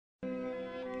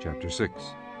Chapter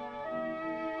 6.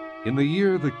 In the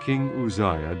year that King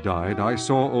Uzziah died, I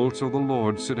saw also the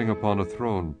Lord sitting upon a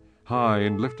throne, high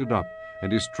and lifted up,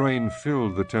 and his train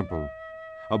filled the temple.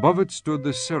 Above it stood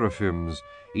the seraphims.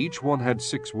 Each one had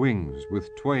 6 wings.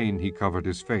 With twain he covered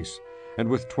his face, and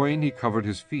with twain he covered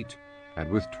his feet,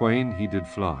 and with twain he did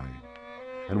fly.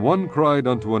 And one cried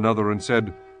unto another, and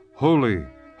said, Holy,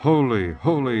 holy,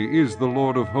 holy is the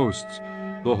Lord of hosts.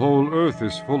 The whole earth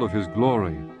is full of his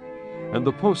glory. And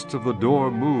the posts of the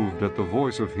door moved at the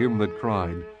voice of him that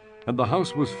cried, and the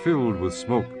house was filled with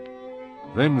smoke.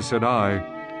 Then said I,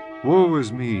 Woe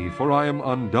is me, for I am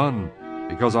undone,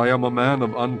 because I am a man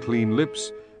of unclean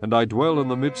lips, and I dwell in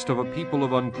the midst of a people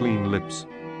of unclean lips.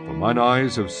 For mine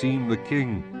eyes have seen the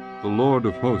King, the Lord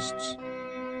of hosts.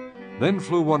 Then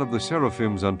flew one of the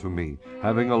seraphims unto me,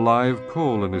 having a live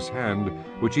coal in his hand,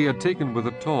 which he had taken with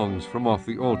the tongs from off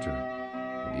the altar.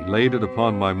 And he laid it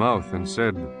upon my mouth, and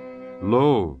said,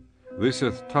 Lo, this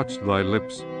hath touched thy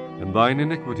lips, and thine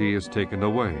iniquity is taken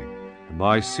away, and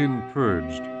thy sin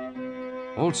purged.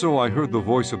 Also I heard the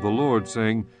voice of the Lord,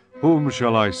 saying, Whom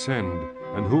shall I send,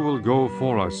 and who will go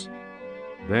for us?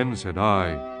 Then said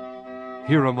I,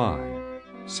 Here am I,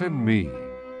 send me.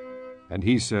 And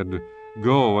he said,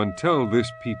 Go and tell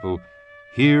this people,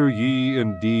 Hear ye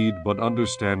indeed, but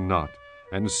understand not,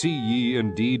 and see ye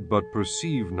indeed, but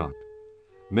perceive not.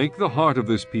 Make the heart of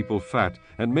this people fat,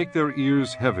 and make their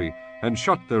ears heavy, and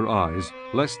shut their eyes,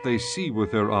 lest they see with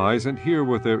their eyes, and hear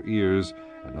with their ears,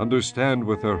 and understand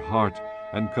with their heart,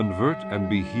 and convert and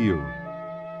be healed.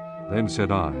 Then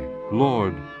said I,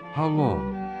 Lord, how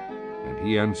long? And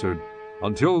he answered,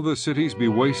 Until the cities be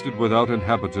wasted without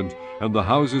inhabitant, and the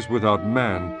houses without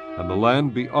man, and the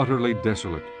land be utterly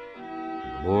desolate.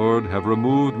 And the Lord have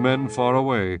removed men far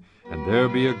away, and there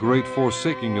be a great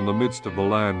forsaking in the midst of the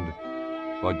land.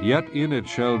 But yet in it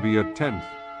shall be a tenth,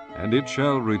 and it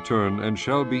shall return, and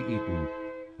shall be eaten,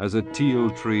 as a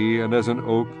teil tree and as an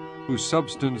oak, whose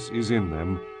substance is in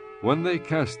them. When they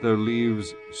cast their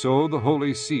leaves, so the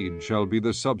holy seed shall be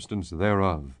the substance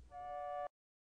thereof.